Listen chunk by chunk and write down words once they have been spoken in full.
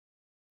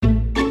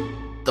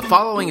The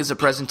following is a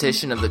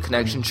presentation of the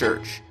Connection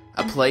Church,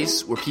 a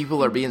place where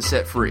people are being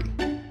set free.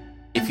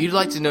 If you'd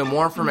like to know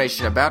more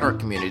information about our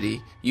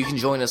community, you can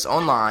join us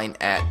online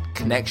at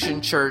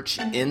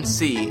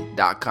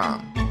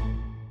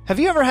connectionchurchnc.com. Have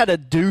you ever had to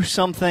do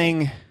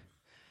something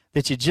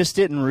that you just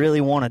didn't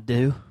really want to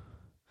do?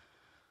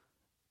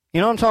 You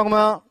know what I'm talking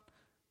about?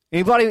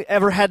 Anybody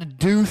ever had to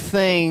do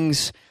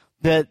things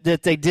that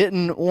they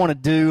didn't want to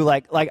do?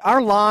 Like our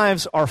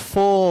lives are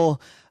full,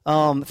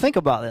 think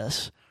about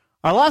this.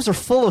 Our lives are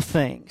full of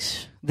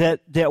things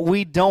that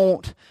we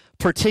don't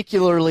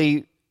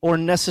particularly or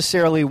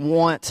necessarily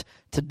want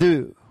to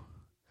do.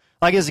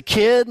 Like as a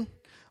kid,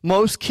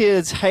 most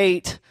kids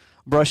hate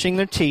brushing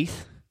their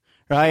teeth,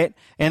 right?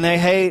 And they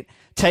hate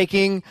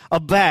taking a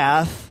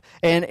bath,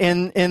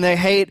 and they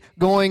hate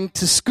going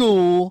to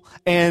school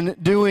and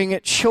doing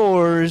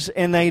chores,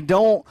 and they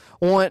don't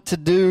want to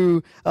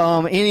do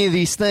any of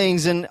these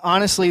things. And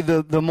honestly,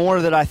 the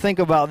more that I think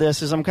about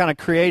this as I'm kind of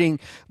creating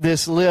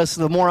this list,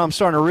 the more I'm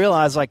starting to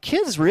realize, like,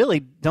 kids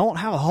really don't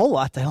have a whole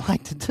lot they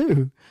like to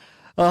do.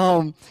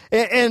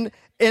 And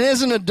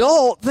as an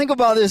adult, think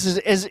about this,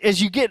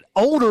 as you get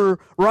older,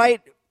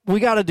 right,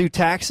 we got to do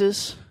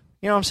taxes.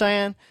 You know what I'm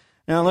saying?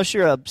 Now, unless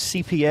you're a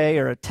CPA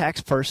or a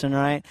tax person,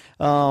 right,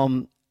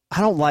 I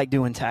don't like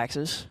doing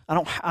taxes. I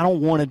don't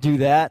want to do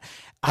that.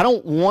 I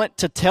don't want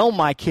to tell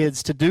my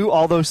kids to do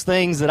all those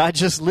things that I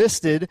just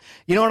listed.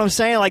 You know what I'm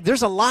saying? Like,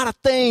 there's a lot of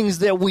things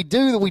that we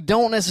do that we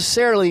don't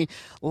necessarily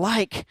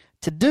like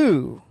to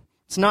do.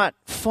 It's not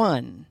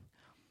fun.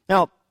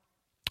 Now,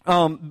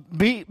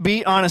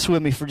 be honest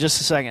with me for just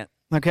a second,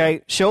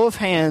 okay? Show of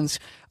hands,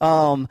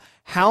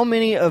 how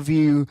many of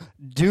you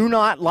do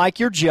not like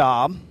your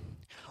job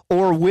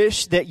or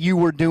wish that you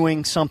were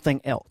doing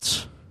something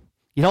else?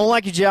 You don't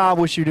like your job,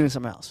 wish you were doing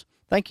something else.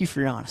 Thank you for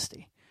your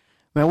honesty.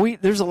 Man,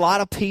 there's a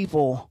lot of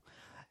people,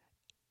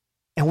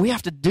 and we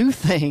have to do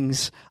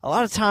things a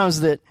lot of times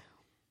that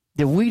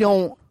we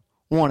don't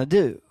want to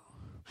do.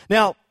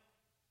 Now,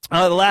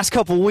 the last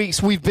couple of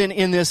weeks, we've been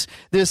in this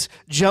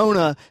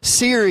Jonah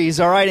series,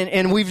 all right,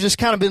 and we've just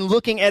kind of been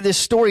looking at this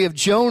story of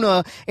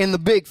Jonah and the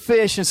big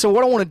fish. And so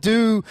what I want to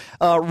do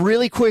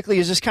really quickly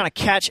is just kind of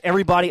catch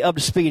everybody up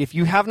to speed. If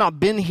you have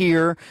not been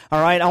here, all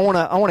right, I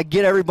want to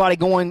get everybody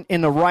going in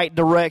the right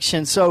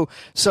direction. So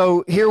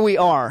here we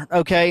are,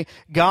 okay?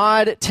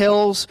 God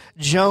tells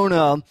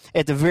Jonah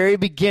at the very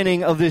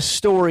beginning of this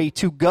story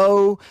to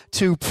go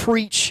to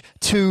preach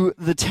to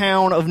the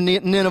town of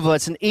Nineveh.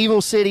 It's an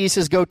evil city. He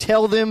says, go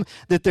tell them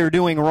that they're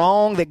doing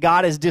wrong, that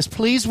God is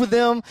displeased with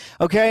them,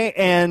 okay?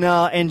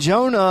 And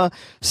Jonah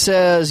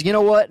says, you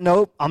know what?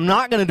 Nope, I'm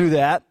not going to do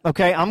that,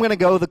 okay? I'm going to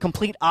go the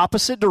complete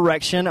opposite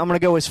direction. I'm going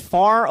to go as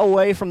far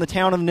away from the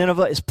town of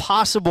Nineveh as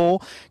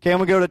possible, okay? I'm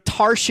going to go to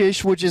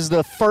Tarshish, which is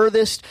the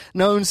furthest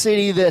known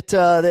city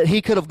that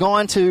he could have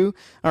gone to,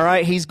 all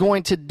right? He's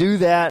going to do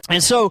that.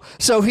 And so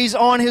he's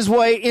on his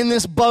way in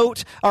this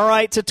boat, all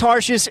right, to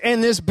Tarshish,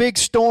 and this big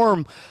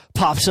storm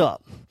pops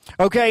up.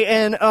 Okay,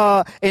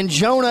 and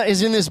Jonah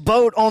is in this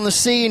boat on the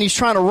sea, and he's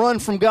trying to run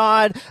from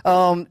God,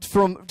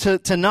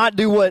 to not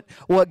do what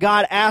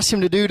God asked him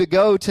to do, to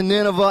go to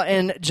Nineveh,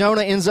 and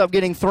Jonah ends up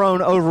getting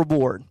thrown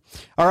overboard.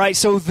 All right,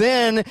 so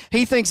then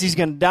he thinks he's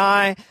going to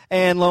die,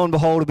 and lo and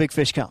behold, a big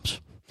fish comes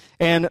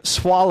and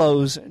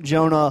swallows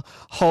Jonah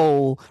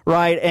whole,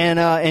 right?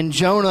 And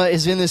Jonah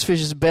is in this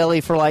fish's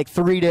belly for like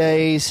 3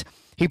 days.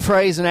 He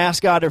prays and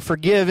asks God to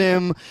forgive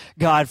him.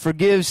 God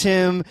forgives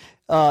him.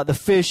 The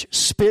fish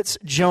spits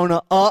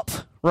Jonah up,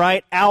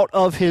 right, out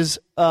of his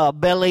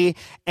belly,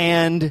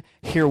 and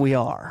here we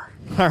are.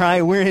 All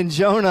right, we're in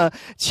Jonah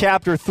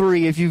chapter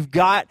 3. If you've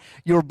got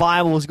your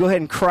Bibles, go ahead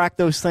and crack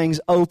those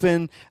things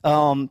open.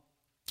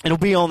 It'll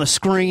be on the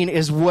screen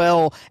as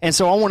well. And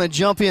so I want to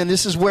jump in.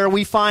 This is where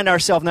we find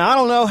ourselves. Now, I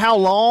don't know how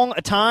long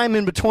a time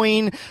in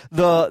between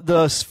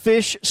the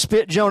fish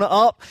spit Jonah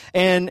up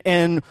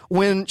and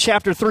when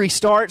chapter 3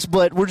 starts,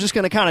 but we're just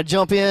going to kind of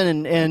jump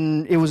in,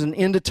 and it was an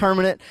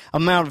indeterminate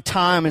amount of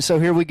time. And so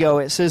here we go.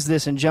 It says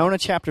this in Jonah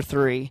chapter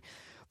 3.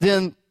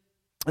 Then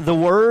the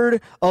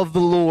word of the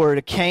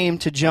Lord came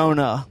to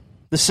Jonah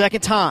the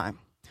second time.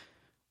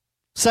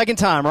 Second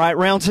time, right?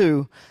 Round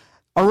 2.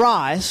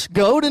 Arise,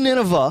 go to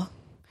Nineveh,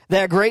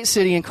 that great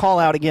city, and call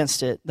out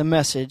against it the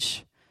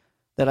message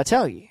that I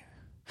tell you.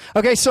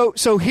 Okay,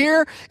 so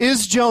here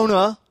is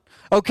Jonah,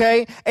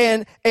 okay,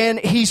 and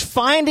he's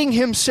finding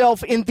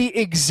himself in the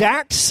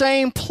exact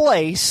same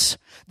place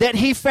that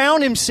he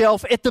found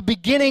himself at the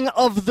beginning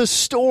of the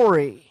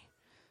story.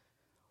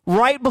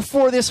 Right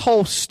before this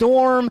whole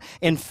storm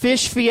and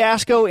fish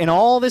fiasco and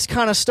all this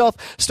kind of stuff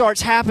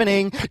starts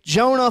happening,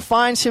 Jonah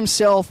finds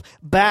himself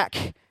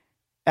back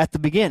at the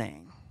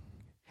beginning.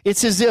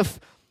 It's as if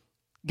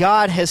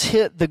God has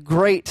hit the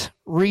great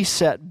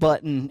reset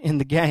button in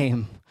the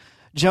game.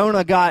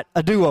 Jonah got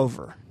a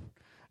do-over.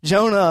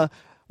 Jonah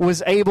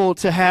was able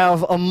to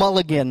have a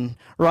mulligan,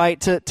 right,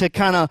 to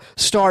kind of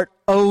start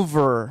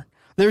over.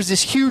 There's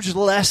this huge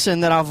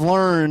lesson that I've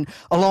learned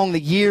along the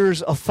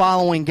years of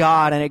following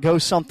God, and it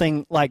goes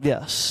something like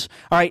this.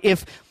 All right,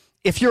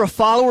 if you're a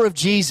follower of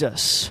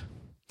Jesus,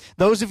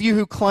 Those of you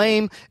who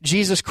claim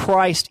Jesus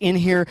Christ in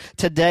here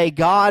today,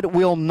 God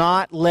will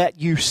not let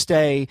you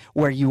stay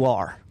where you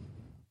are.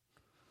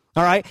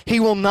 All right? He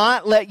will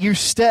not let you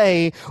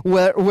stay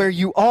where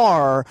you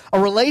are. A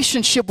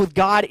relationship with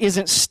God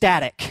isn't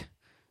static,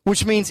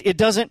 which means it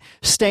doesn't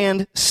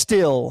stand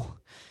still.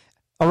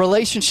 A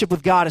relationship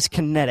with God is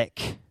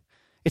kinetic.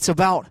 It's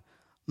about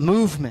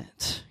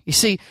movement. You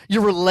see,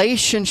 your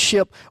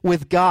relationship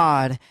with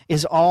God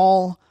is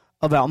all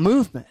about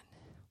movement.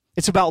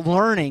 It's about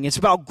learning. It's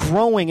about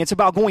growing. It's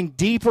about going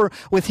deeper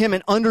with Him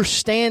and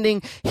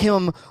understanding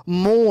Him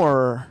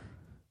more.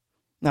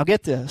 Now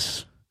get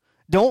this.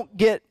 Don't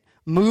get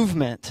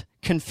movement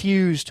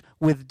confused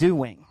with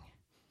doing.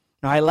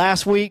 All right,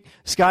 last week,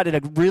 Scott did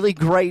a really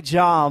great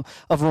job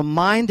of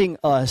reminding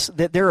us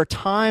that there are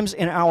times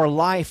in our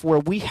life where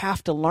we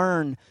have to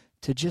learn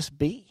to just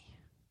be,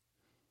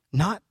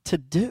 not to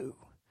do.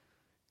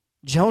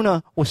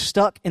 Jonah was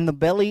stuck in the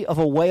belly of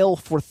a whale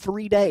for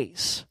 3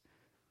 days,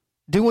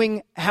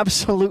 doing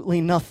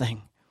absolutely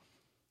nothing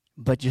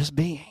but just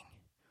being.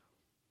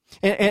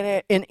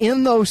 And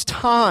in those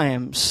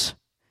times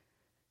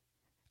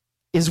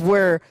is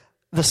where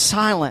the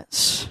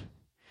silence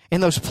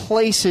in those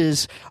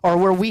places are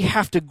where we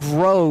have to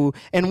grow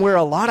and where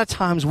a lot of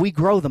times we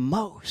grow the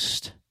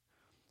most.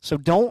 So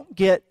don't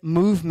get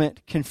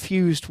movement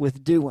confused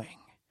with doing.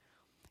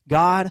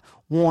 God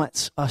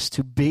wants us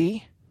to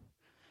be.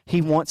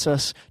 He wants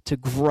us to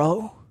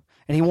grow.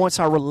 And He wants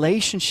our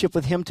relationship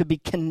with Him to be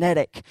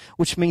kinetic,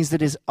 which means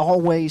that it is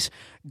always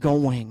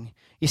going.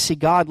 You see,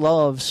 God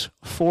loves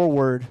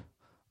forward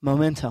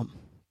momentum.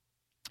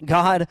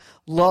 God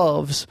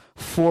loves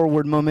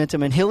forward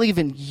momentum, and He'll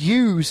even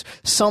use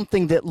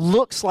something that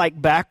looks like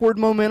backward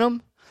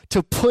momentum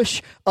to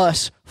push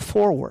us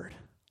forward,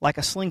 like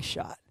a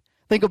slingshot.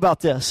 Think about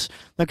this.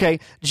 Okay,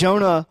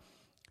 Jonah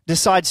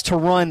decides to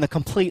run the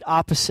complete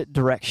opposite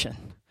direction,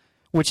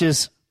 which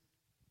is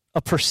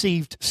a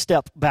perceived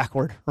step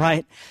backward,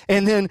 right?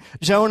 And then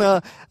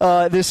Jonah,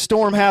 this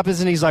storm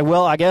happens, and he's like,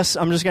 well, I guess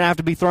I'm just going to have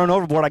to be thrown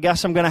overboard. I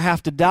guess I'm going to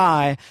have to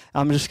die.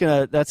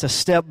 That's a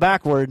step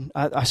backward.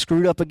 I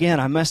screwed up again.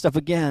 I messed up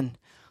again.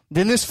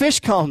 Then this fish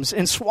comes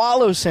and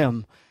swallows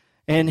him,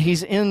 and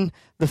he's in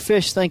the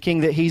fish thinking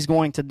that he's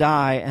going to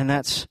die, and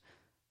that's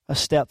a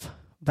step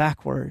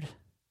backward.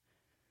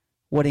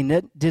 What he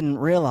didn't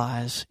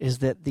realize is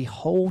that the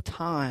whole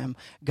time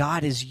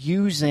God is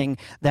using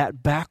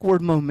that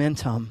backward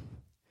momentum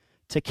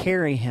to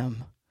carry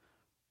him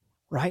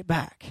right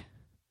back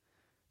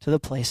to the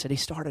place that he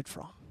started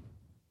from.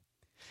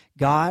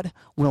 God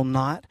will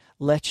not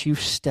let you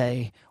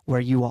stay where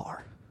you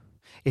are.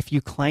 If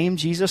you claim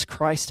Jesus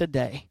Christ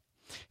today,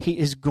 He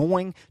is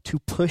going to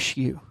push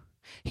you.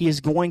 He is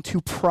going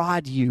to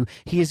prod you.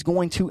 He is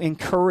going to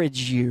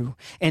encourage you.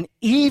 And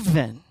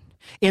even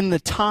in the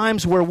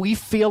times where we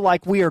feel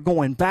like we are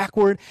going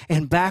backward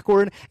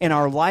and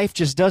our life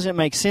just doesn't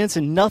make sense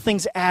and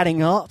nothing's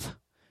adding up,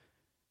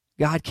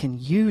 God can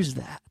use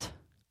that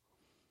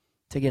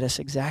to get us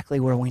exactly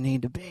where we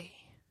need to be.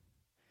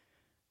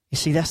 You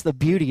see, that's the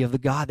beauty of the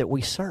God that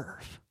we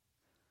serve.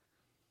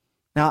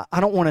 Now, I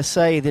don't want to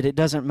say that it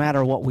doesn't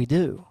matter what we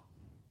do,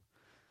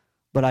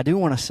 but I do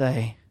want to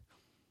say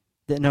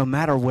that no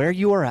matter where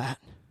you are at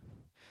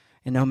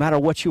and no matter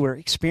what you are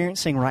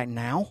experiencing right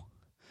now,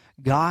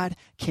 God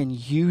can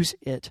use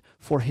it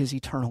for His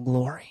eternal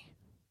glory.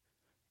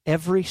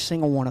 Every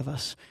single one of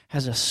us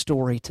has a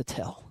story to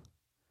tell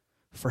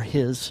for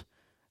His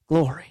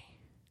glory.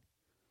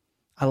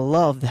 I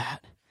love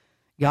that.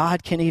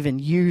 God can even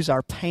use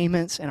our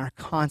payments and our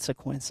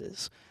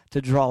consequences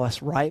to draw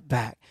us right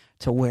back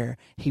to where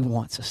He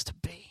wants us to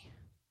be.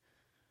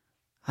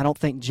 I don't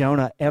think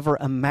Jonah ever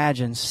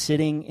imagined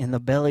sitting in the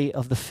belly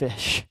of the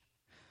fish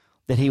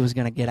that he was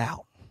going to get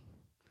out.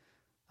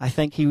 I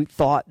think he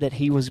thought that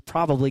he was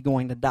probably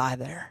going to die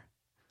there.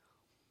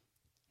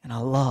 And I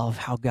love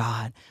how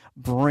God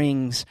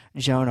brings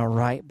Jonah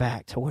right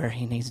back to where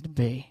he needs to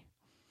be.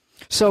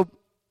 So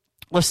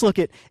let's look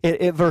at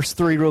verse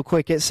 3 real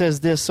quick. It says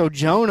this, so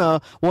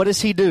Jonah, what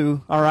does he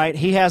do? All right,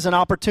 he has an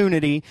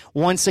opportunity.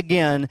 Once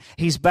again,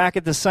 he's back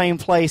at the same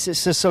place. It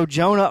says, so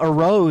Jonah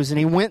arose and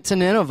he went to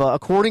Nineveh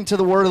according to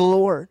the word of the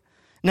Lord.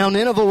 Now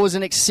Nineveh was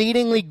an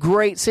exceedingly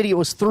great city. It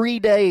was 3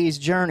 days'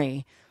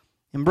 journey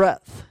in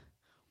breadth.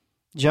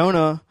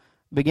 Jonah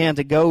began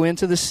to go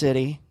into the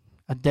city,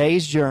 a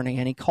day's journey,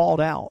 and he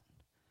called out,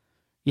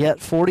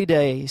 yet 40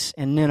 days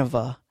and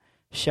Nineveh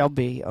shall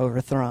be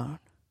overthrown.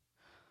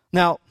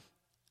 Now,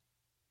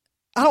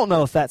 I don't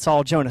know if that's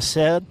all Jonah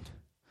said,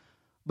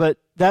 but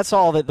that's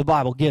all that the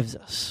Bible gives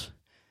us.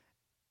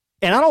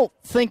 And I don't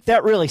think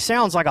that really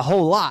sounds like a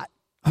whole lot.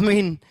 I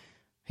mean,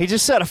 he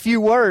just said a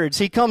few words.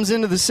 He comes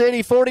into the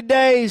city, 40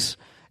 days,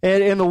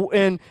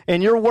 and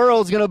your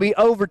world's going to be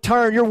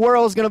overturned. Your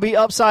world's going to be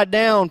upside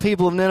down,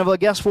 people of Nineveh.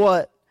 Guess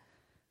what?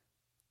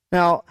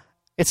 Now,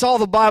 it's all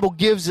the Bible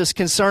gives us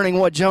concerning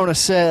what Jonah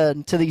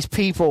said to these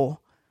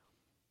people.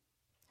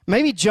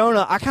 Maybe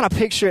Jonah, I kind of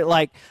picture it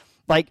like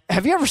Like,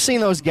 have you ever seen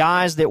those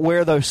guys that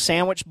wear those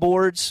sandwich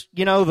boards?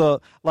 You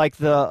know,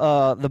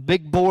 the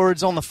big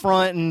boards on the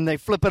front, and they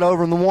flip it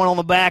over, and the one on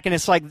the back, and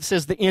it's like it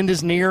says the end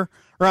is near,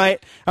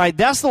 right? All right,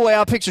 that's the way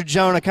I picture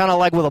Jonah, kind of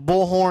like with a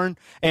bullhorn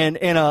and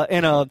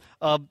a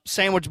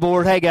sandwich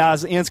board. Hey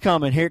guys, the end's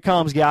coming. Here it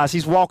comes, guys.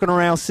 He's walking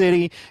around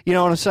city. You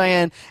know what I'm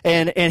saying?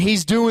 And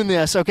he's doing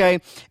this,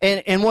 okay?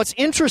 And what's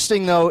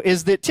interesting though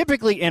is that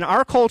typically in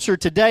our culture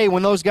today,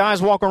 when those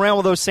guys walk around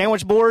with those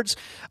sandwich boards,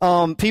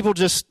 people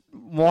just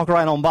walk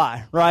right on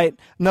by, right?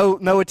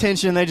 No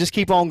attention. They just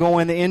keep on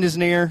going. The end is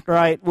near,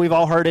 right? We've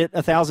all heard it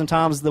 1,000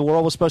 times. The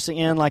world was supposed to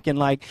end like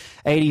in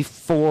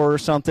 84 or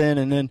something,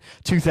 and then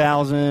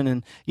 2000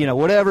 and,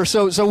 whatever.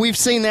 So we've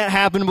seen that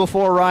happen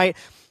before, right?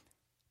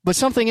 But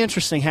something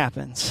interesting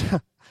happens.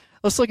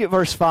 Let's look at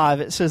verse 5.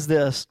 It says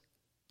this.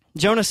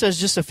 Jonah says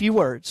just a few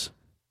words.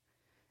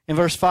 And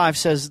verse 5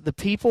 says, the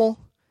people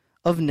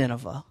of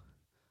Nineveh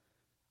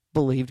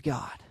believed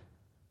God.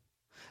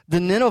 The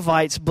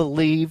Ninevites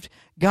believed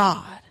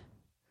God.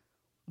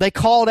 They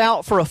called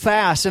out for a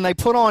fast, and they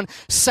put on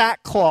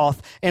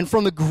sackcloth, and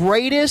from the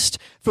greatest,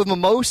 from the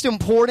most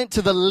important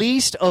to the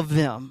least of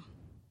them,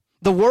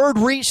 the word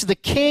reached the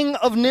king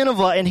of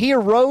Nineveh, and he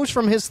arose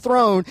from his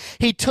throne.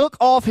 He took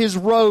off his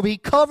robe, he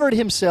covered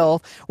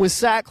himself with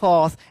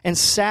sackcloth, and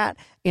sat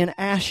in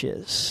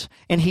ashes.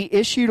 And he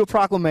issued a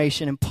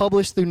proclamation and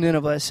published through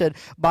Nineveh. It said,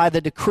 by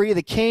the decree of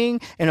the king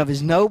and of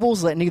his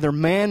nobles, let neither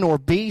man nor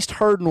beast,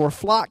 herd nor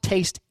flock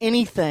taste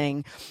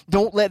anything.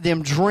 Don't let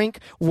them drink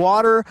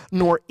water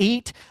nor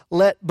eat,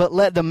 but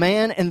let the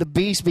man and the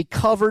beast be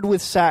covered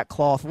with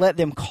sackcloth. Let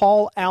them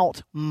call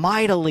out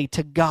mightily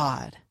to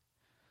God.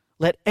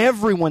 Let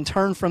everyone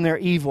turn from their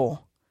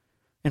evil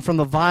and from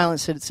the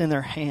violence that's in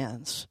their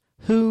hands.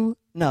 Who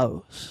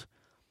knows?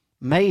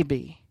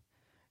 Maybe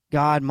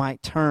God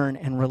might turn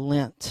and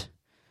relent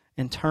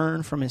and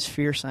turn from his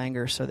fierce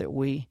anger so that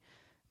we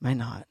may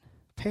not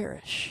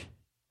perish.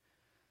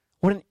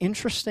 What an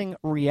interesting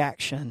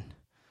reaction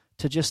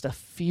to just a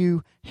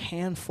few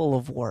handful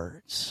of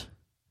words.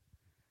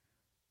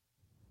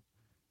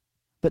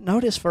 But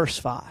notice verse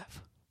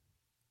 5.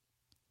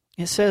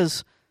 It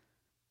says,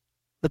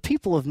 the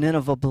people of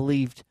Nineveh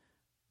believed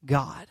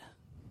God.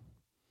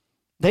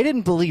 They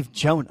didn't believe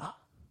Jonah.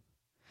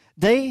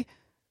 They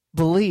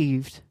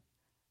believed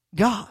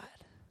God.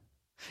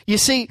 You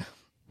see,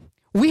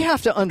 we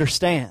have to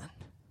understand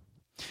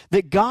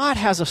that God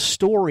has a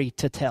story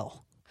to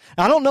tell.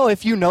 I don't know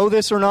if you know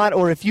this or not,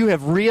 or if you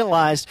have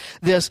realized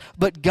this,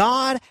 but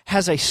God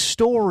has a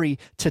story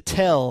to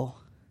tell,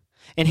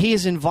 and he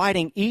is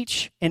inviting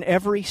each and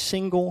every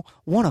single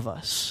one of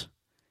us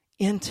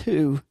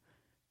into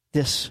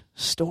this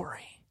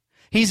story.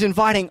 He's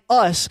inviting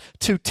us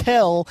to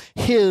tell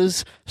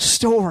his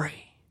story.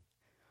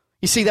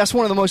 You see, that's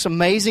one of the most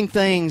amazing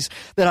things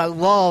that I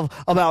love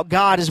about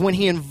God is when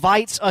he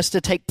invites us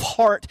to take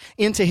part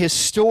into his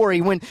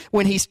story, when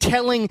he's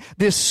telling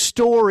this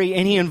story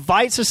and he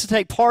invites us to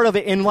take part of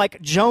it. And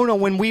like Jonah,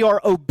 when we are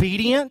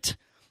obedient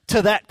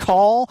to that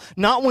call,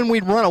 not when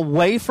we run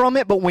away from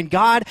it, but when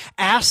God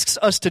asks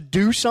us to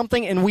do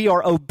something and we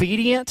are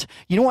obedient,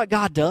 you know what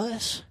God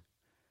does?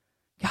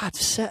 God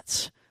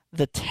sets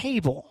the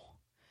table.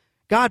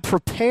 God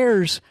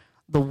prepares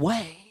the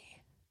way.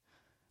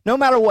 No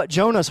matter what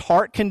Jonah's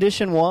heart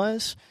condition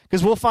was,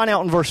 because we'll find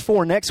out in verse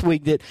 4 next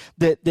week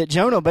that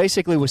Jonah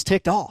basically was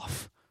ticked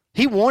off.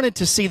 He wanted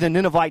to see the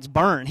Ninevites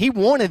burn. He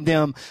wanted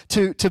them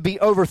to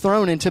be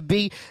overthrown and to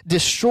be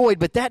destroyed,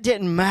 but that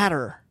didn't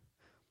matter.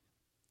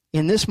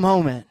 In this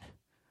moment,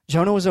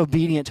 Jonah was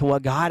obedient to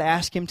what God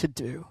asked him to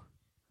do,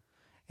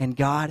 and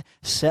God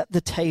set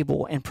the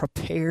table and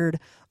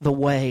prepared the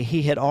way.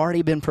 He had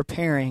already been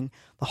preparing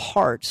the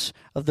hearts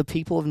of the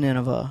people of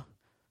Nineveh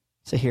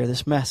to hear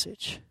this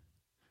message.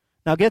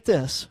 Now get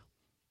this.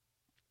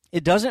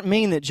 It doesn't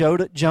mean that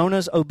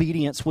Jonah's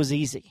obedience was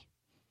easy.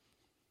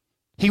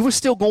 He was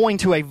still going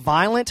to a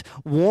violent,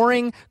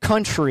 warring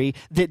country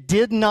that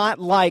did not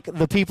like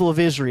the people of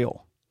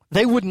Israel.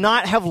 They would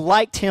not have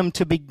liked him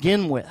to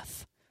begin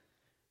with.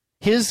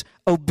 His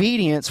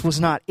obedience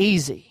was not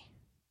easy.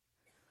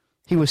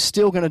 He was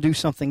still going to do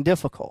something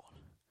difficult.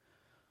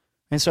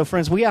 And so,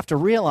 friends, we have to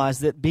realize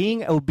that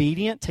being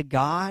obedient to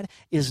God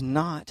is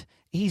not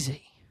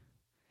easy.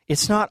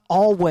 It's not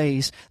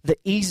always the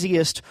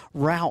easiest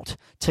route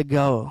to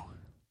go.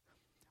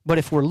 But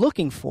if we're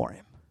looking for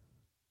him,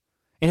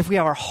 and if we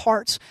have our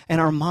hearts and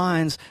our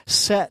minds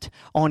set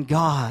on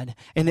God,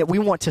 and that we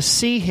want to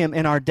see him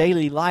in our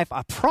daily life,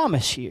 I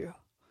promise you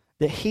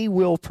that he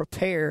will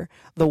prepare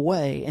the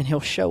way and he'll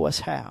show us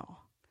how.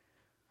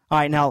 All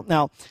right,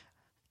 now,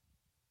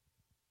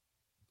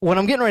 what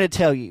I'm getting ready to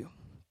tell you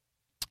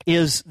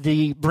is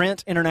the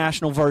Brent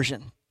International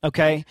Version.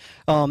 Okay,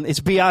 it's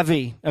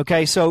BIV.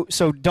 Okay, so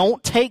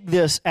don't take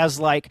this as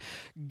like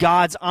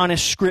God's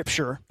honest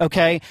scripture.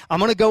 Okay, I'm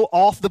going to go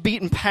off the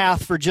beaten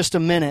path for just a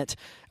minute.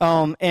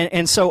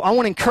 And so I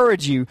want to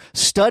encourage you,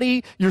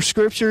 study your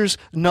scriptures,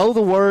 know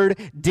the word,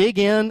 dig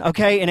in,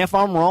 okay? And if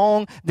I'm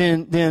wrong,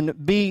 then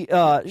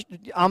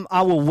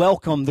I will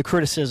welcome the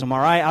criticism, all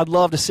right? I'd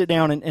love to sit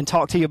down and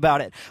talk to you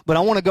about it. But I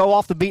want to go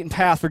off the beaten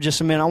path for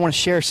just a minute. I want to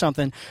share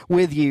something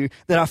with you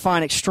that I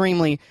find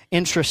extremely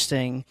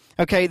interesting.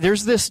 Okay,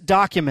 there's this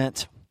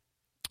document,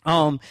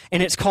 and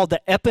it's called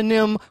the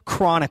Eponym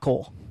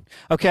Chronicle.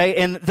 Okay,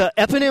 and the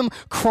Eponym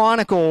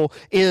Chronicle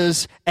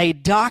is a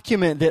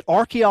document that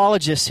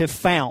archaeologists have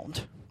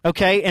found.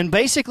 Okay, and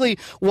basically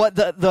what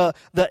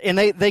and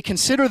they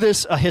consider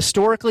this a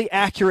historically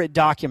accurate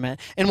document.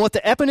 And what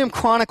the Eponym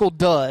Chronicle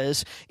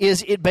does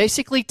is it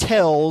basically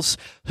tells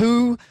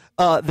who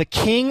the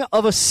king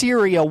of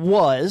Assyria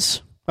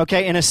was.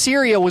 Okay, and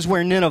Assyria was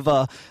where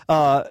Nineveh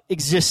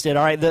existed.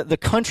 All right, the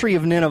country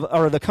of Nineveh,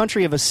 or the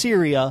country of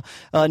Assyria,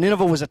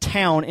 Nineveh was a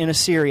town in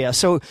Assyria.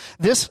 So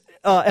this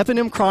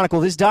Eponym Chronicle,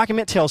 this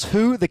document tells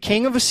who the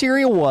king of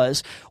Assyria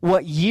was,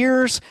 what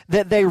years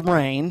that they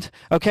reigned,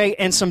 okay,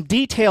 and some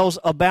details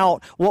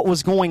about what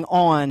was going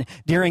on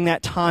during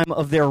that time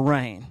of their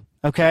reign.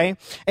 Okay,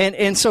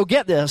 and so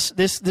get this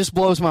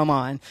blows my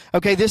mind.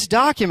 Okay, this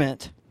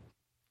document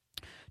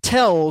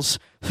tells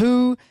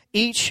who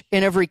each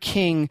and every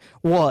king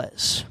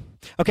was.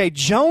 Okay,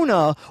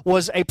 Jonah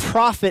was a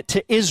prophet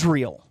to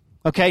Israel.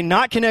 Okay,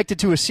 not connected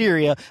to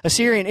Assyria.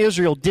 Assyria and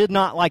Israel did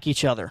not like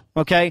each other.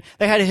 Okay,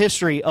 they had a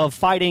history of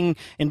fighting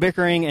and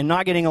bickering and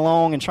not getting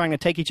along and trying to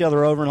take each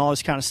other over and all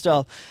this kind of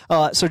stuff.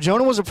 So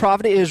Jonah was a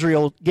prophet to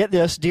Israel, get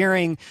this,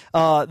 during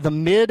the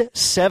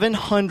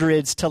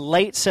mid-700s to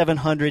late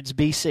 700s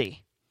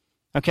BC.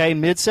 Okay,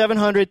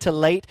 mid-700 to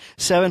late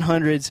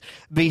 700s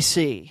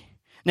BC.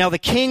 Now, the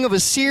king of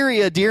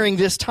Assyria during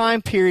this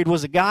time period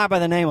was a guy by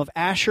the name of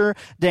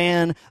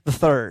Ashur-dan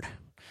III.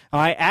 All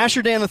right,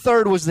 Ashur-dan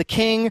III was the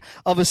king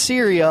of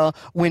Assyria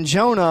when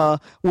Jonah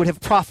would have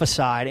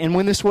prophesied and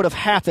when this would have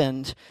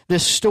happened,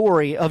 this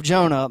story of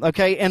Jonah.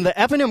 Okay, and the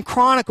Eponym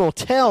Chronicle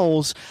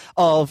tells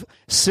of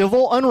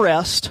civil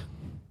unrest.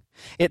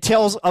 It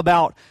tells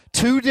about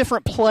 2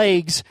 different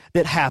plagues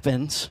that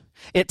happened.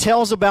 It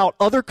tells about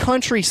other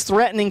countries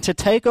threatening to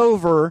take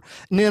over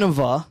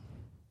Nineveh.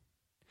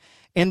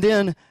 And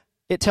then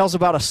it tells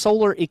about a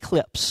solar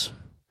eclipse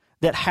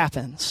that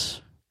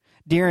happens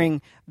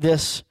during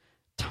this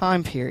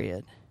time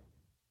period.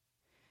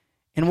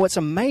 And what's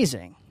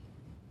amazing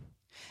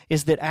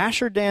is that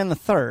Ashur-dan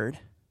III,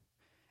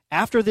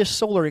 after this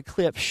solar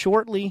eclipse,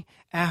 shortly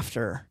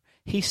after,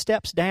 he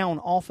steps down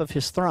off of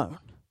his throne.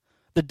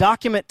 The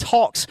document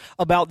talks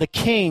about the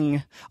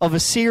king of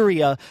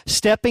Assyria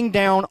stepping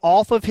down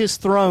off of his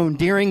throne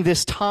during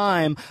this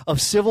time of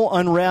civil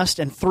unrest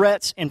and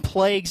threats and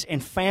plagues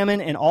and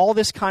famine and all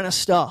this kind of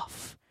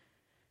stuff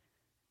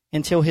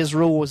until his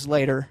rule was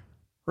later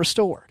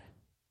restored.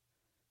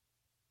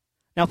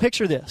 Now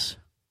picture this.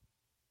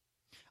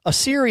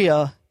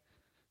 Assyria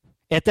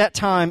at that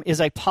time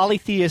is a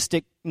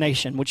polytheistic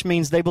nation, which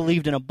means they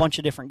believed in a bunch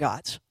of different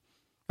gods.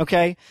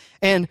 Okay?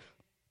 And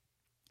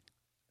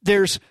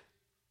there's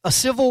a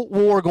civil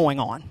war going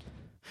on.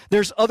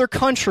 There's other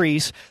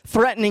countries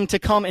threatening to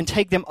come and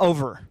take them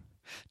over.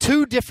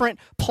 2 different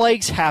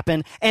plagues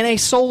happen and a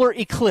solar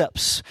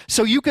eclipse.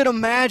 So you could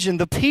imagine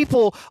the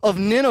people of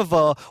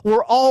Nineveh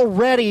were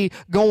already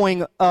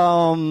going,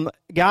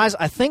 guys,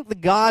 I think the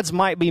gods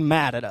might be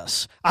mad at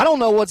us. I don't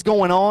know what's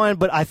going on,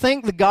 but I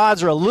think the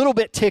gods are a little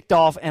bit ticked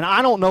off and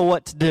I don't know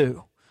what to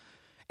do.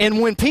 And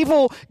when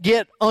people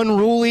get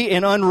unruly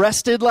and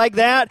unrested like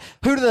that,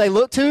 who do they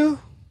look to?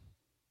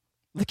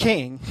 The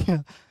king.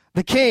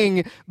 The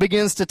king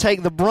begins to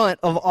take the brunt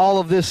of all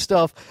of this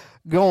stuff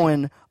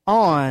going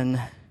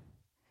on.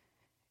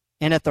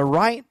 And at the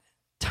right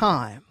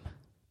time,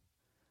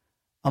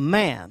 a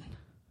man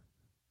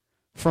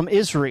from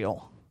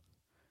Israel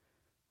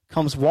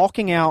comes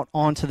walking out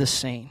onto the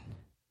scene.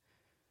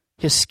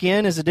 His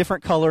skin is a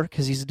different color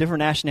because he's a different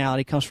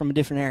nationality, comes from a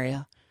different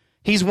area.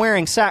 He's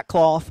wearing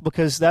sackcloth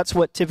because that's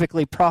what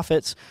typically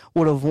prophets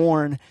would have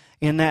worn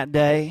in that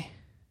day.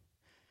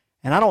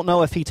 And I don't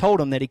know if he told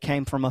him that he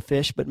came from a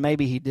fish, but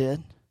maybe he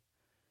did.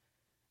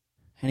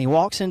 And he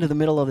walks into the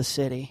middle of the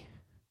city.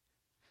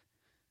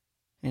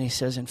 And he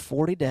says, in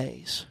 40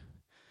 days,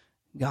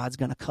 God's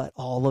going to cut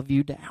all of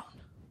you down.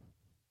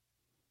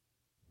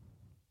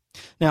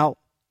 Now,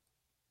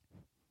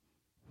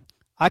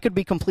 I could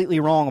be completely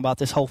wrong about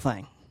this whole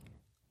thing.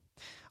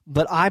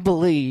 But I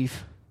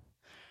believe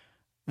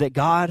that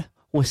God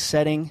was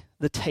setting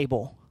the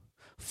table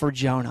for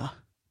Jonah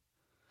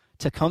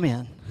to come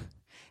in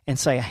and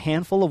say a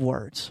handful of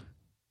words.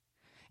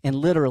 And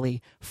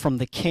literally, from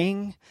the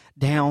king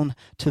down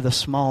to the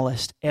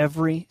smallest,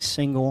 every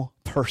single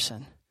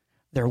person,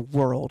 their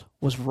world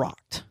was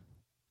rocked.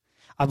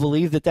 I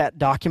believe that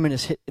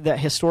document that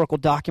historical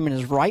document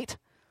is right.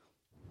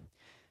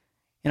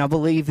 And I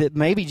believe that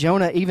maybe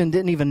Jonah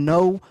didn't even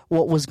know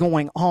what was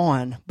going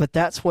on. But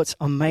that's what's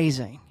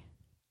amazing,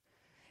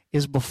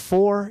 is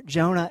before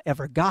Jonah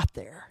ever got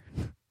there,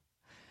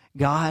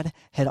 God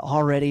had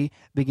already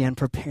begun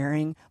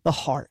preparing the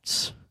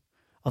hearts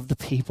of the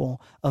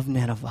people of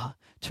Nineveh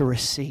to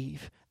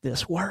receive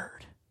this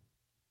word.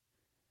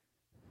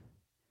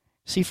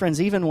 See,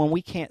 friends, even when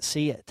we can't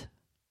see it,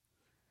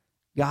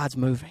 God's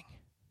moving.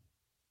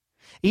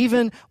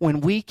 Even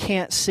when we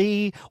can't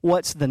see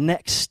what's the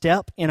next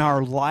step in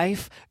our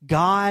life,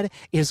 God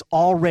has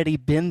already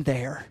been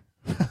there.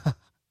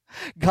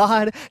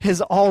 God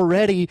has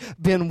already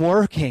been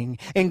working,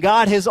 and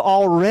God has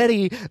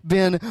already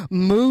been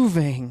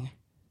moving.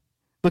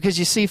 Because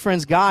you see,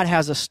 friends, God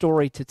has a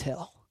story to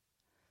tell,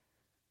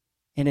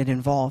 and it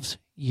involves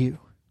you.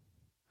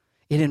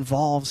 It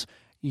involves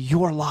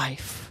your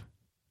life.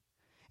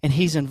 And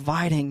He's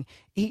inviting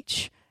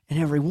each and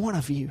every one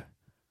of you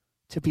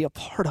to be a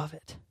part of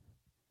it.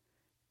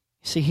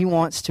 See, He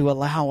wants to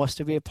allow us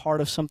to be a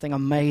part of something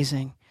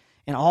amazing.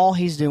 And all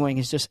He's doing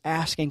is just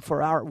asking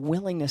for our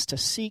willingness to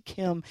seek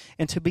Him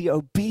and to be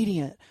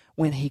obedient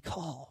when He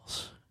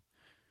calls.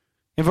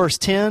 In verse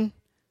 10,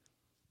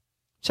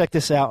 check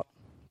this out.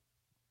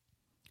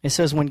 It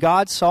says, when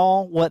God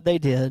saw what they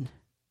did,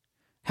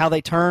 how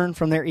they turned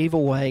from their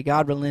evil way,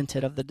 God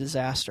relented of the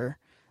disaster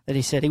that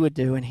He said He would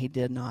do, and He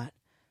did not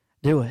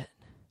do it.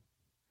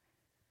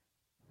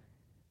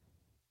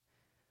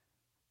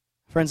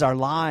 Friends, our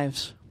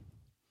lives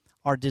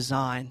are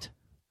designed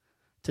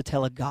to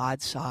tell a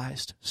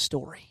God-sized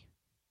story.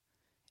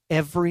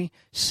 Every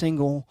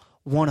single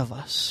one of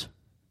us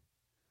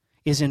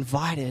is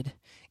invited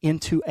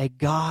into a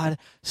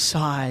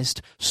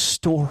God-sized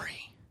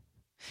story.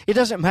 It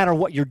doesn't matter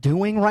what you're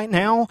doing right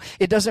now.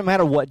 It doesn't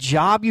matter what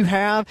job you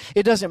have.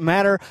 It doesn't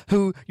matter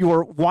who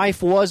your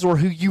wife was or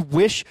who you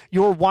wish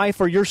your wife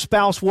or your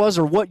spouse was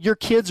or what your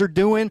kids are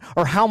doing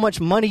or how much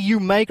money you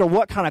make or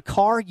what kind of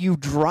car you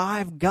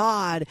drive.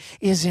 God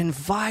is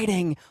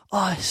inviting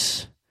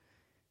us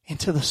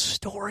into the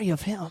story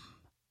of Him.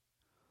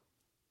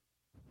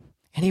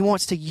 And He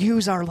wants to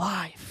use our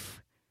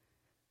life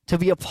to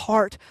be a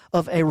part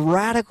of a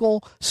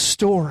radical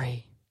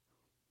story.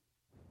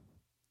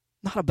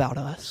 Not about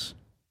us,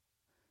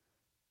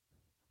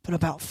 but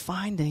about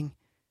finding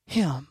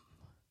Him.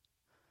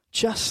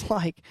 Just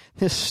like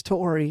this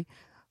story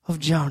of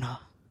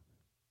Jonah.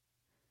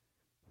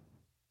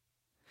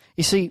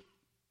 You see,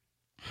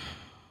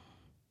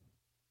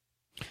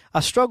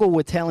 I struggle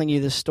with telling you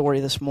this story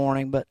this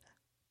morning, but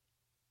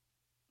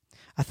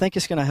I think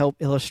it's going to help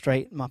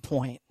illustrate my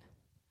point.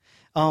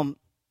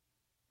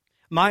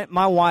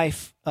 My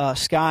wife,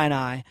 Sky, and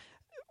I,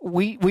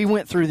 we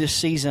went through this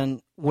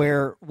season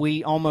where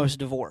we almost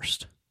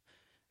divorced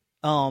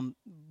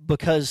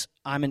because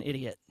I'm an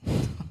idiot,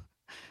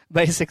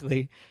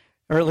 basically,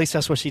 or at least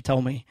that's what she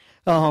told me.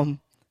 A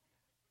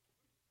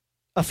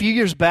few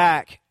years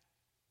back,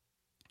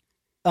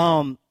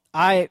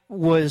 I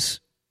was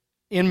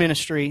in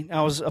ministry.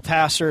 I was a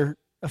pastor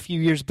a few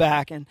years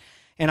back, and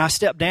I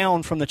stepped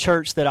down from the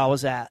church that I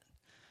was at.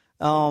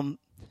 I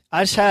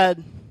just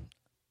had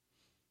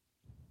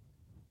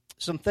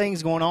some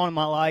things going on in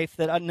my life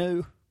that I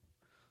knew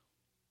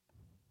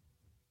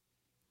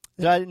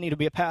that I didn't need to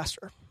be a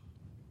pastor.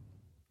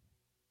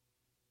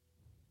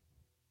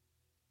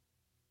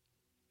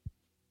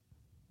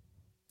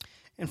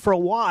 And for a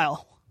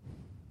while,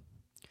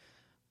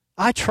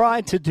 I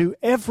tried to do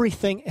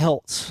everything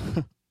else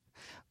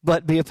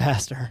but be a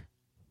pastor.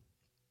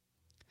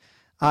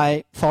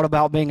 I thought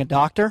about being a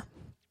doctor.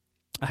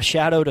 I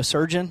shadowed a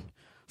surgeon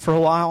for a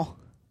while.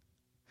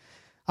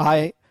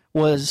 I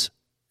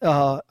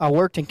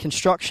worked in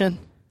construction.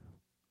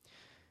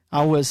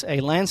 I was a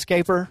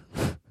landscaper.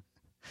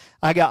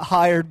 I got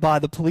hired by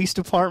the police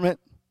department,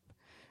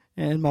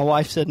 and my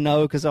wife said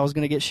no because I was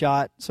going to get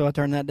shot, so I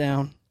turned that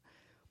down.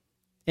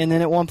 And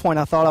then at one point,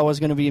 I thought I was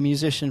going to be a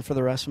musician for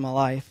the rest of my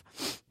life.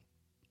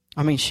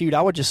 I mean, shoot,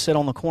 I would just sit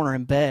on the corner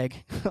and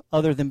beg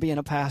other than being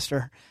a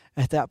pastor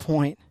at that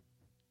point.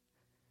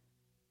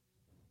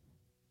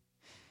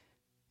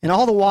 And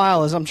all the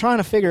while, as I'm trying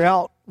to figure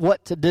out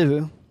what to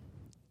do,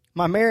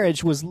 my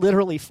marriage was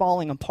literally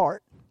falling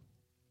apart.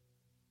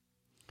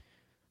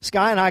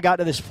 Sky and I got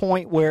to this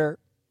point where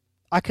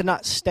I could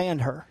not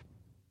stand her,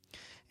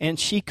 and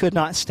she could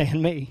not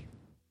stand me.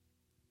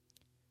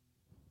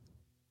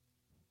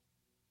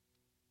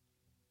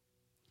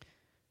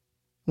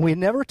 We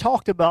never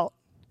talked about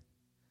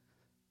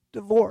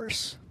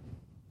divorce.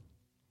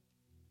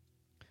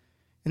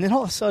 And then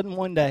all of a sudden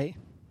one day,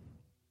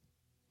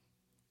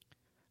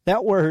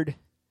 that word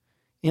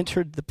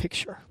entered the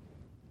picture.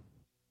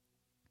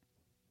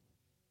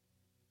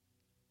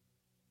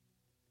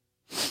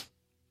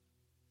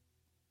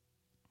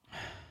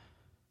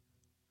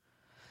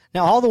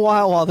 Now, all the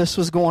while this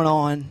was going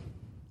on,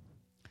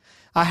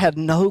 I had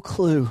no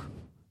clue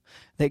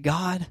that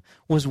God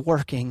was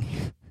working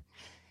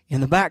in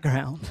the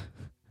background.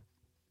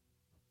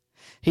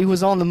 He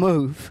was on the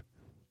move.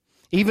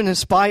 Even in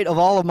spite of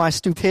all of my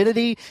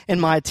stupidity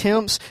and my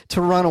attempts to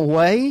run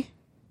away,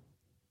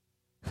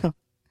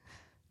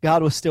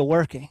 God was still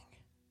working.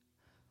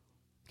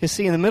 Because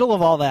see, in the middle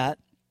of all that,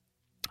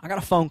 I got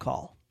a phone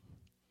call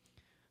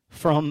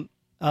from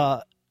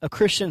a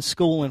Christian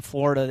school in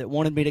Florida that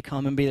wanted me to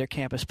come and be their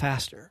campus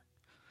pastor.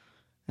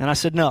 And I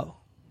said no.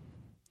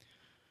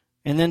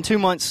 And then 2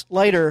 months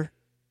later,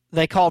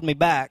 they called me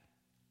back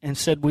and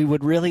said, we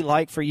would really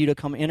like for you to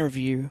come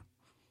interview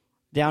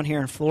down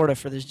here in Florida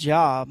for this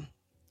job.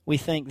 We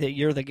think that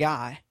you're the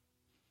guy.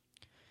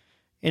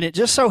 And it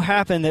just so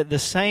happened that the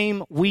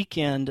same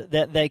weekend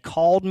that they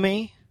called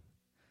me,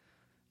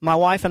 my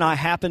wife and I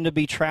happened to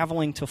be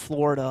traveling to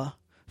Florida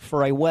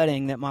for a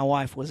wedding that my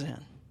wife was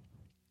in.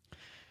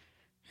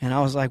 And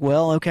I was like,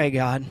 well, okay,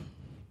 God.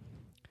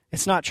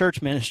 It's not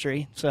church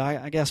ministry, so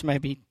I guess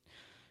maybe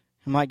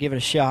I might give it a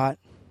shot.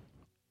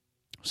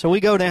 So we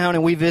go down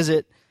and we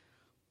visit.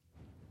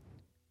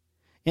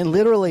 And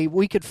literally,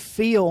 we could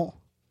feel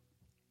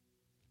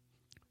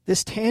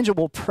this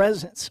tangible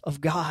presence of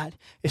God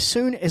as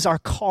soon as our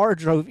car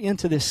drove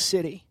into this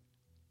city.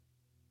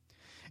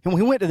 And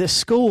we went to this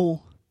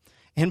school,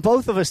 and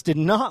both of us did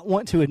not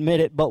want to admit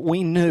it, but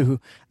we knew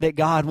that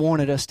God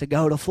wanted us to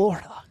go to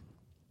Florida.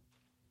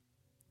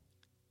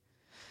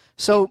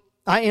 So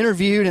I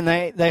interviewed, and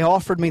they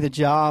offered me the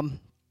job.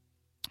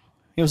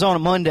 It was on a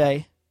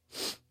Monday,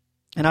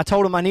 and I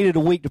told them I needed a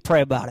week to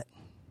pray about it,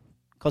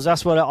 because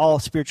that's what all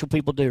spiritual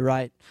people do,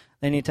 right?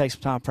 They need to take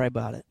some time to pray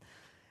about it.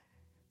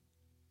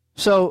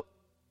 So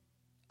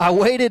I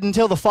waited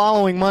until the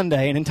following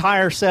Monday, an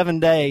entire 7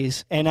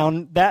 days, and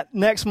on that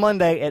next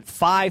Monday at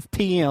 5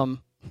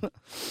 p.m.,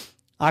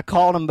 I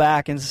called him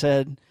back and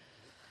said,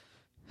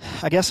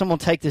 I guess I'm going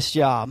to take this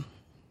job.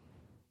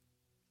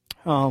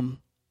 And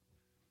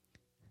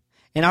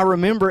I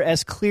remember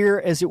as clear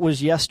as it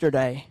was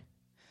yesterday,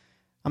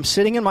 I'm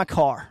sitting in my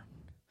car,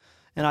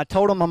 and I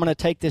told him I'm going to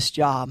take this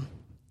job.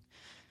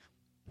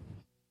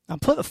 I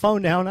put the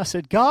phone down, and I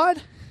said,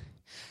 God,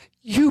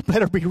 you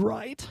better be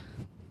right.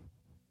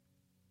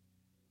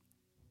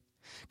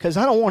 Because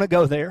I don't want to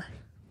go there.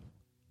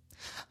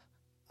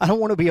 I don't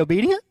want to be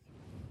obedient.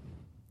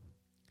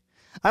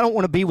 I don't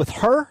want to be with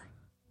her.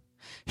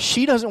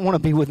 She doesn't want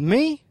to be with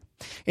me.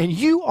 And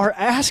you are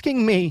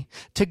asking me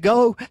to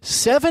go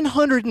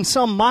 700 and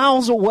some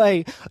miles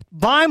away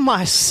by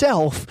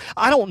myself.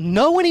 I don't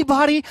know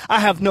anybody. I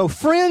have no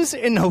friends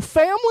and no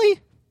family.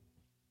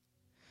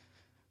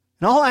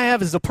 And all I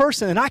have is a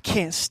person that I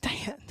can't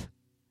stand.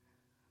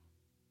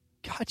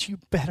 God, you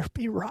better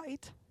be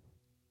right.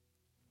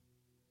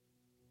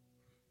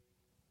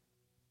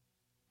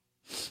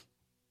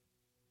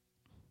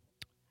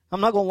 I'm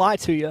not going to lie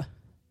to you.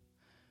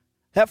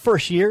 That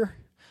first year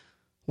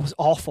was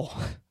awful.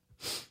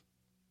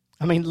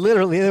 I mean,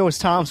 literally, there was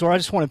times where I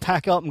just wanted to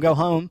pack up and go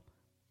home.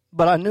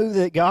 But I knew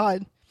that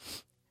God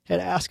had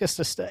asked us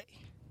to stay.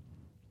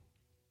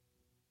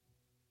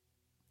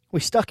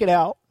 We stuck it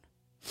out.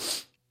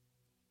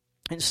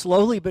 And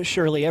slowly but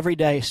surely, every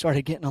day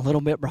started getting a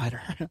little bit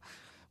brighter.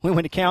 We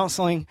went to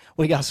counseling.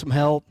 We got some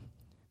help.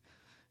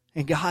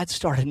 And God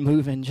started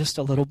moving just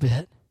a little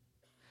bit.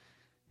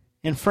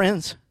 And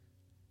friends,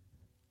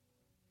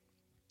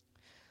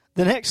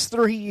 the next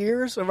 3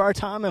 years of our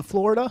time in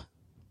Florida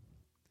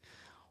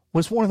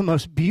was one of the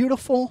most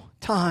beautiful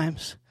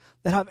times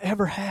that I've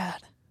ever had.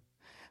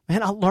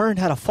 Man, I learned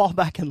how to fall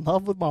back in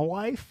love with my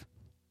wife.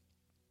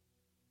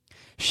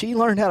 She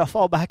learned how to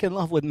fall back in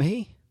love with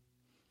me.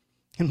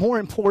 And more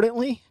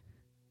importantly,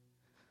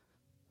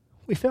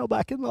 we fell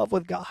back in love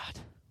with God.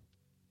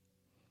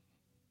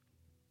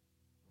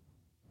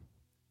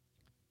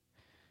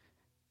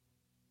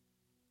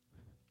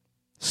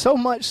 So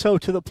much so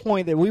to the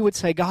point that we would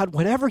say, God,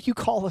 whatever you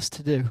call us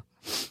to do,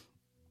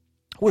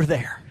 we're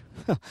there.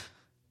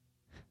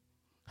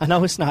 I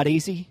know it's not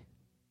easy,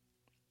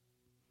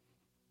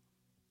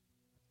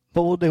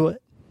 but we'll do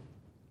it.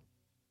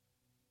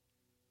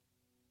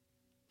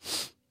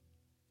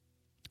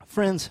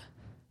 Friends,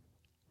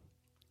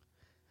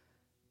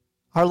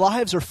 our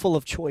lives are full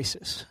of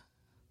choices.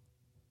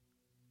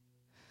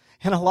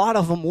 And a lot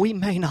of them we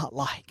may not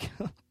like.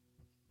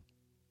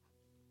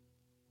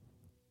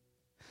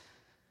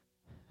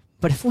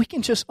 But if we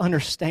can just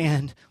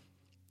understand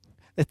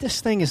that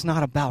this thing is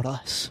not about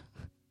us.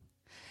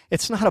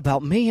 It's not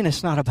about me and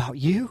it's not about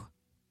you.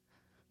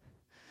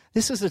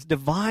 This is a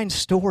divine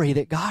story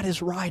that God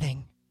is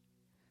writing.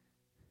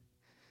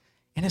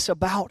 And it's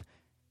about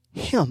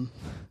Him.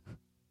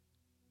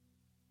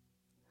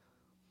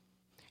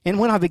 And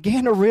when I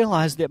began to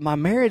realize that my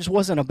marriage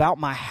wasn't about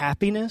my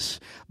happiness,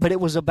 but it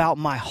was about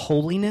my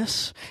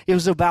holiness, it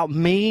was about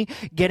me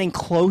getting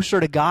closer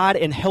to God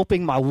and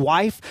helping my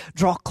wife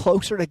draw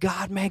closer to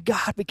God, man,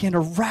 God began to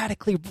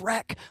radically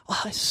wreck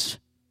us.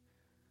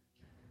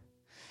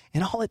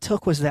 And all it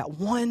took was that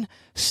one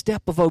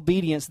step of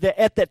obedience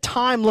that at that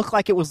time looked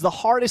like it was the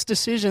hardest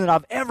decision that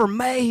I've ever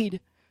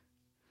made.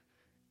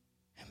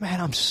 And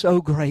man, I'm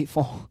so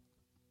grateful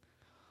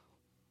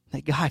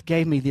that God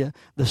gave me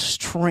the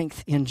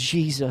strength in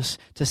Jesus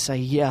to say,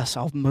 yes,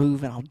 I'll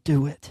move and I'll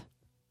do it.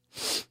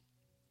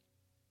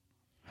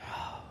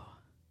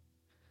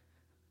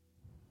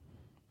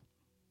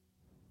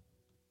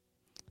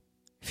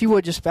 If you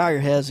would just bow your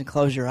heads and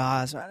close your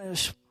eyes. I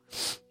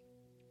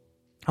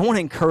want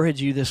to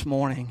encourage you this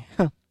morning.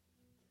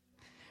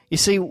 You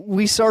see,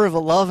 we serve a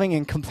loving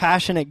and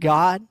compassionate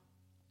God.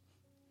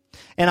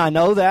 And I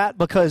know that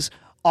because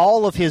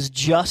all of his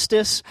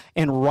justice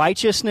and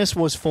righteousness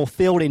was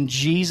fulfilled in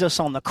Jesus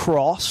on the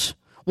cross.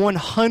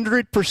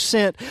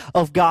 100%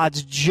 of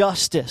God's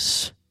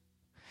justice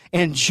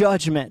and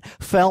judgment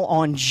fell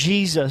on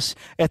Jesus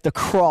at the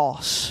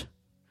cross.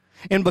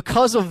 And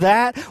because of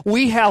that,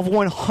 we have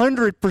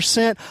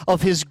 100%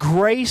 of his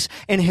grace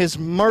and his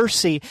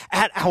mercy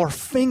at our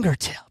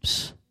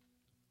fingertips.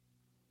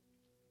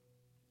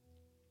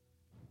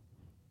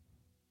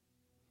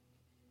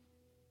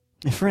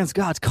 And friends,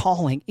 God's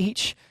calling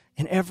each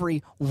and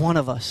every one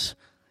of us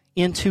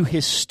into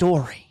his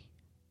story.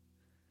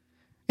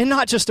 And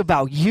not just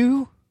about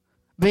you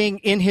being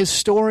in his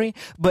story,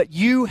 but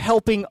you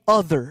helping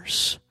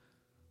others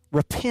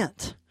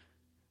repent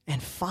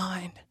and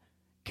find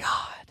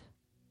God.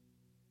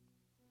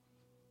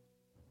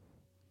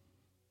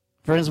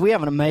 Friends, we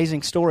have an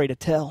amazing story to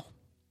tell.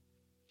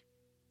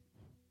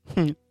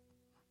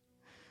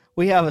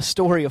 We have a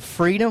story of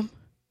freedom.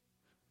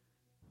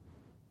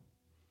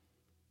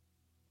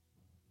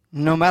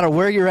 No matter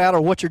where you're at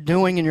or what you're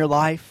doing in your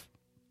life,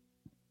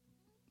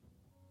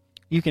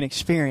 you can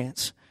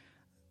experience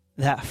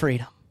that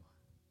freedom.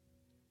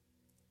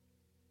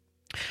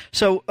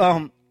 So,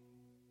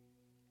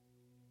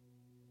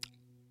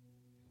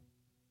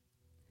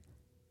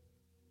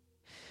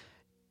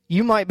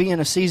 you might be in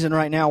a season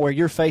right now where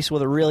you're faced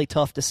with a really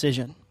tough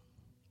decision.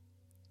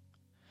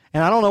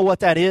 And I don't know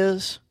what that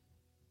is.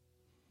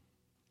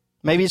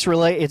 Maybe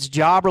it's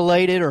job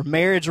related or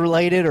marriage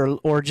related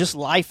or just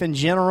life in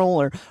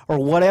general or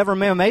whatever.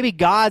 Man, maybe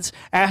God's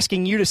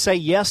asking you to say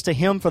yes to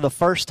him for the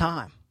first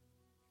time.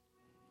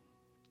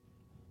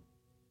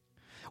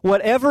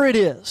 Whatever it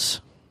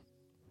is,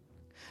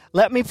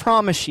 let me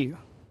promise you,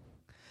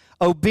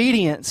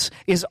 obedience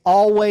is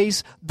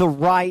always the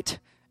right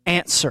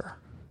answer.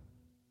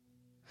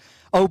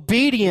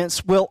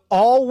 Obedience will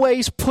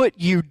always put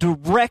you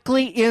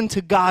directly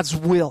into God's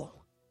will.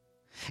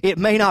 It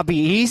may not be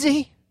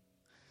easy,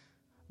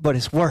 but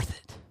it's worth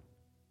it.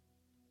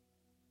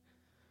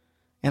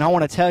 And I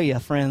want to tell you,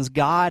 friends,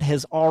 God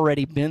has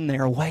already been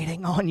there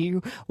waiting on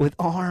you with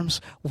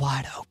arms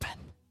wide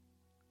open.